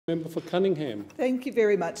Member for Cunningham. Thank you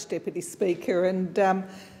very much, Deputy Speaker. And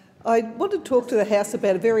I want to talk to the House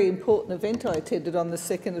about a very important event I attended on the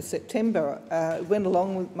 2nd of September. I went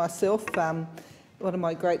along with myself, one of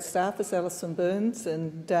my great staffers, Alison Burns,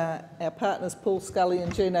 and our partners Paul Scully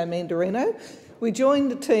and Gino Mandarino. We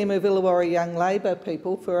joined a team of Illawarra Young Labor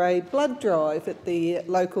people for a blood drive at the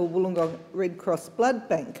local Wollongong Red Cross Blood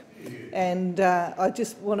Bank. And I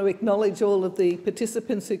just want to acknowledge all of the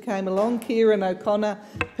participants who came along: Kieran O'Connor,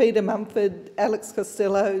 Peter Mumford, Alex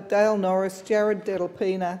Costello, Dale Norris, Jared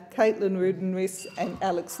Delpina, Caitlin Rudenris and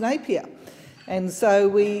Alex Napier. And so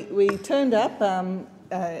we turned up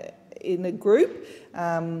in a group.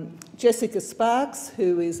 Jessica Sparks,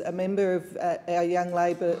 who is a member of our Young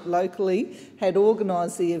Labor locally, had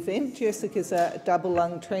organised the event. Jessica's a double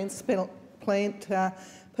lung transplant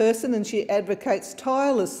person, and she advocates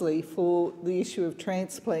tirelessly for the issue of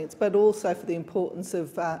transplants, but also for the importance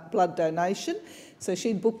of blood donation. So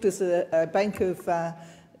she booked us a bank of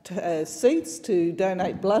seats to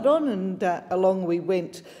donate blood on, and along we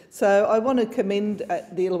went. So I want to commend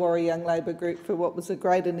the Illawarra Young Labor Group for what was a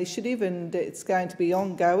great initiative, and it's going to be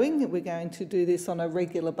ongoing. We're going to do this on a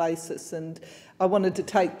regular basis, and I wanted to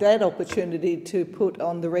take that opportunity to put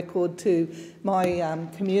on the record to my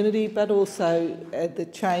community, but also the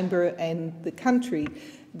Chamber and the country,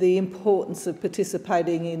 the importance of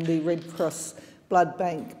participating in the Red Cross blood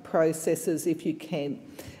bank processes if you can.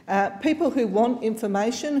 People who want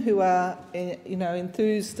information, who are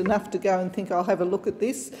enthused enough to go and think, I'll have a look at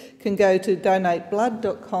this, can go to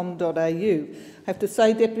donateblood.com.au. I have to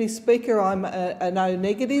say, Deputy Speaker, I'm an O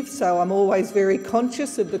negative, so I'm always very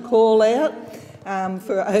conscious of the call out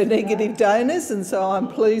for O negative donors, and so I'm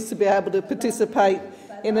pleased to be able to participate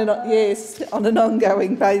in on an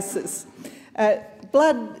ongoing basis.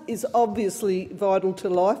 Blood is obviously vital to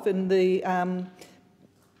life, and the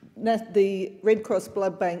Red Cross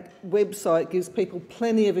Blood Bank website gives people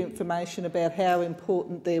plenty of information about how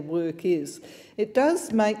important their work is. It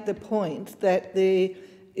does make the point that there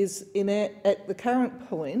is, at the current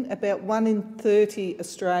point, about 1 in 30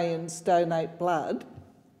 Australians donate blood,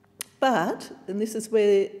 but, and this is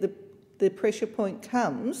where the pressure point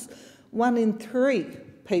comes, 1 in 3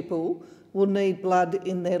 people will need blood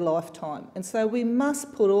in their lifetime. And so we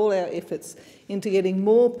must put all our efforts into getting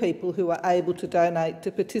more people who are able to donate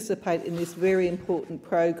to participate in this very important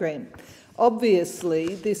program.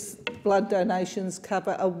 Obviously, this blood donations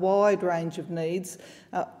cover a wide range of needs.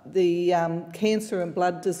 The cancer and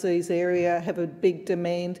blood disease area have a big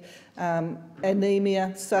demand,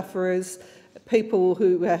 anaemia sufferers, people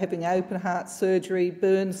who are having open heart surgery,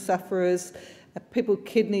 burn sufferers, people with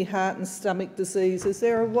kidney, heart and stomach diseases.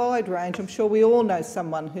 There are a wide range. I'm sure we all know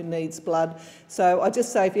someone who needs blood. So I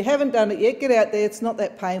just say, if you haven't done it yet, get out there. It's not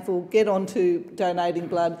that painful. Get on to donating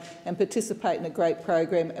blood and participate in a great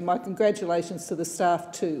program. And my congratulations to the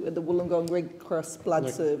staff too at the Wollongong Red Cross Blood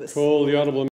Service. Call the Honourable